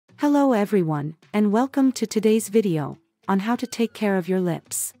Hello everyone, and welcome to today's video on how to take care of your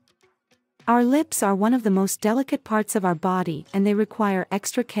lips. Our lips are one of the most delicate parts of our body and they require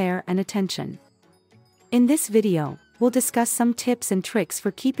extra care and attention. In this video, we'll discuss some tips and tricks for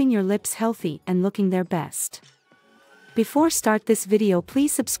keeping your lips healthy and looking their best. Before start this video,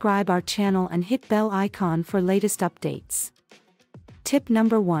 please subscribe our channel and hit bell icon for latest updates. Tip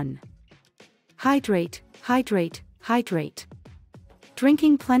number 1. Hydrate, hydrate, hydrate.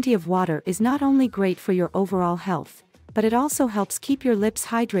 Drinking plenty of water is not only great for your overall health, but it also helps keep your lips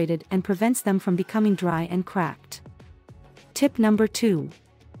hydrated and prevents them from becoming dry and cracked. Tip number 2.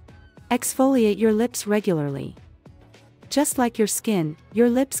 Exfoliate your lips regularly. Just like your skin, your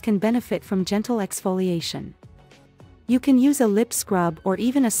lips can benefit from gentle exfoliation. You can use a lip scrub or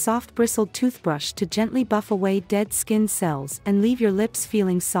even a soft bristled toothbrush to gently buff away dead skin cells and leave your lips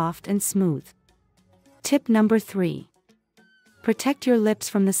feeling soft and smooth. Tip number 3. Protect your lips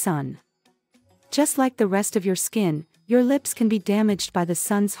from the sun. Just like the rest of your skin, your lips can be damaged by the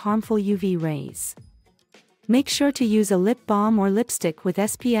sun's harmful UV rays. Make sure to use a lip balm or lipstick with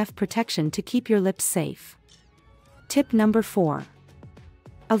SPF protection to keep your lips safe. Tip number 4.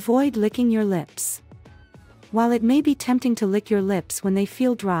 Avoid licking your lips. While it may be tempting to lick your lips when they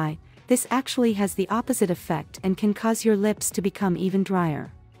feel dry, this actually has the opposite effect and can cause your lips to become even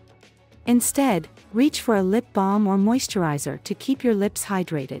drier. Instead, reach for a lip balm or moisturizer to keep your lips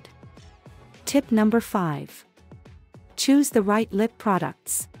hydrated. Tip number 5. Choose the right lip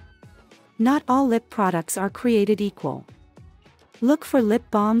products. Not all lip products are created equal. Look for lip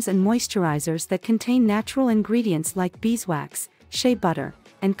balms and moisturizers that contain natural ingredients like beeswax, shea butter,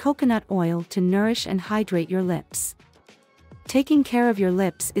 and coconut oil to nourish and hydrate your lips. Taking care of your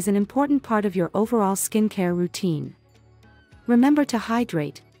lips is an important part of your overall skincare routine. Remember to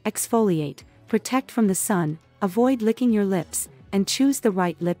hydrate, exfoliate, protect from the sun, avoid licking your lips, and choose the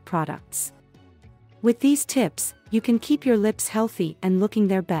right lip products. With these tips, you can keep your lips healthy and looking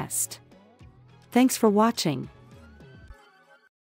their best. Thanks for watching.